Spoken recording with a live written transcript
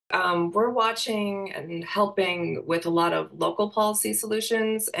We're watching and helping with a lot of local policy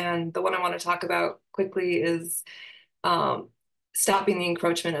solutions. And the one I want to talk about quickly is um, stopping the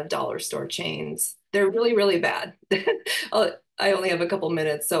encroachment of dollar store chains. They're really, really bad. I only have a couple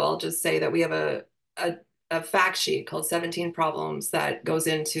minutes, so I'll just say that we have a, a fact sheet called 17 Problems that goes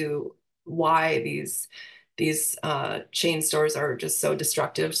into why these chain stores are just so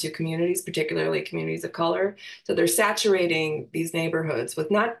destructive to communities, particularly communities of color. So they're saturating these neighborhoods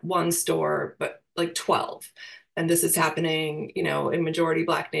with not one store, but like 12. And this is happening, in majority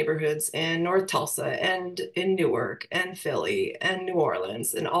Black neighborhoods in North Tulsa and in Newark and Philly and New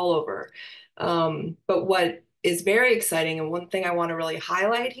Orleans and all over. But what is very exciting, and one thing I want to really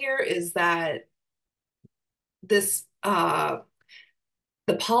highlight here is that this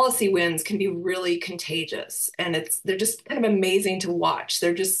the policy wins can be really contagious, and they're just kind of amazing to watch.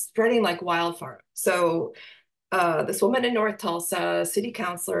 They're just spreading like wildfire. So this woman in North Tulsa, city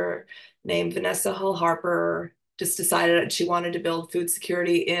councilor named Vanessa Hull Harper, just decided that she wanted to build food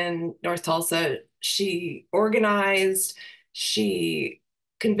security in North Tulsa. She organized, she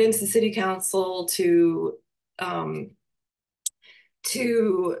convinced the city council um,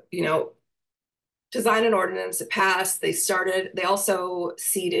 to design an ordinance. It passed. They also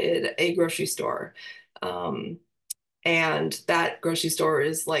seeded a grocery store. Um, and that grocery store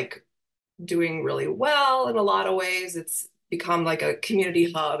is like doing really well in a lot of ways. It's become like a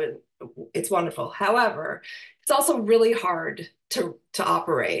community hub and it's wonderful. However, it's also really hard to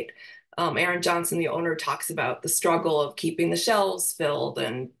operate. Aaron Johnson, the owner, talks about the struggle of keeping the shelves filled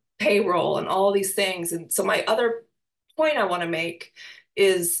and payroll and all these things. And so my other point I want to make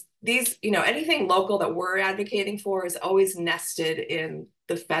is anything local that we're advocating for is always nested in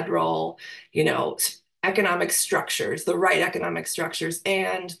the federal, you know, economic structures, the right economic structures,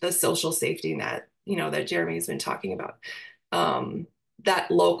 and the social safety net, that Jeremy has been talking about.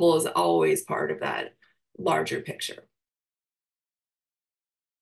 That local is always part of that larger picture.